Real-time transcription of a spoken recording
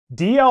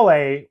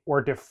DLA,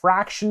 or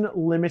diffraction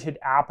limited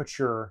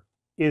aperture,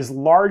 is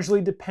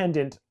largely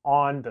dependent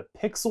on the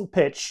pixel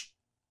pitch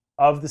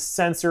of the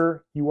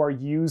sensor you are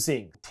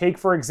using. Take,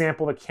 for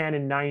example, the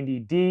Canon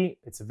 90D.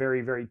 It's a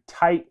very, very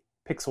tight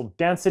pixel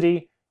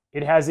density.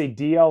 It has a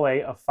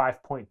DLA of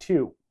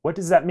 5.2. What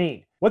does that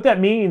mean? What that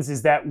means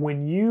is that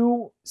when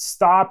you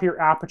stop your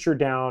aperture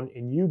down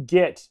and you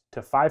get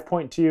to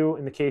 5.2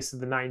 in the case of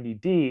the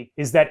 90D,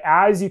 is that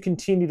as you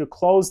continue to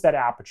close that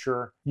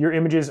aperture, your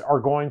images are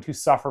going to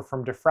suffer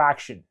from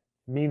diffraction.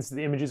 It means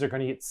the images are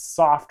going to get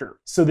softer.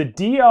 So the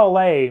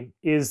DLA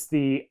is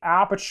the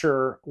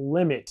aperture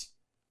limit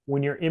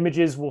when your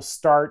images will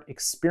start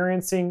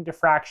experiencing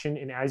diffraction,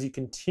 and as you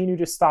continue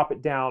to stop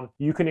it down,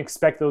 you can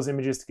expect those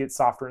images to get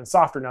softer and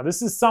softer. Now,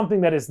 this is something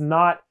that is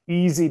not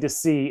easy to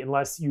see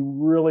unless you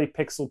really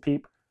pixel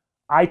peep.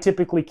 I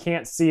typically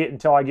can't see it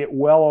until I get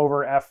well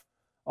over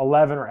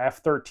f11 or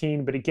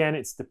f13, but again,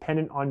 it's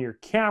dependent on your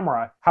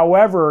camera.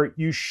 However,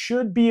 you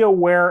should be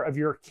aware of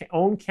your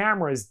own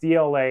camera's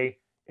DLA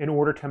in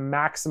order to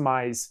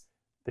maximize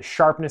the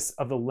sharpness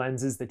of the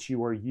lenses that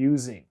you are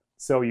using.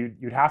 So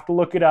you'd have to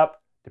look it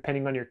up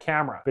depending on your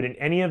camera. But in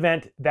any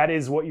event, that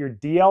is what your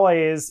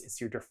DLA is. It's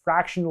your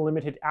diffraction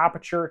limited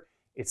aperture.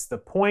 It's the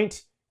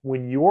point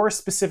when your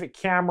specific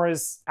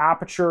camera's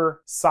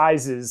aperture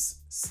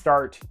sizes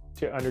start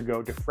to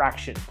undergo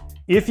diffraction.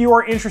 If you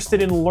are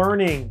interested in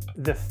learning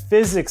the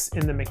physics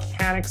and the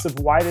mechanics of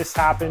why this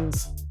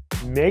happens,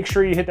 make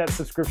sure you hit that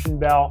subscription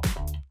bell.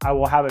 I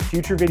will have a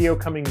future video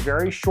coming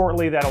very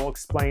shortly that will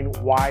explain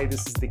why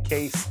this is the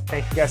case.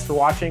 Thank you guys for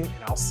watching,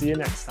 and I'll see you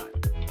next time.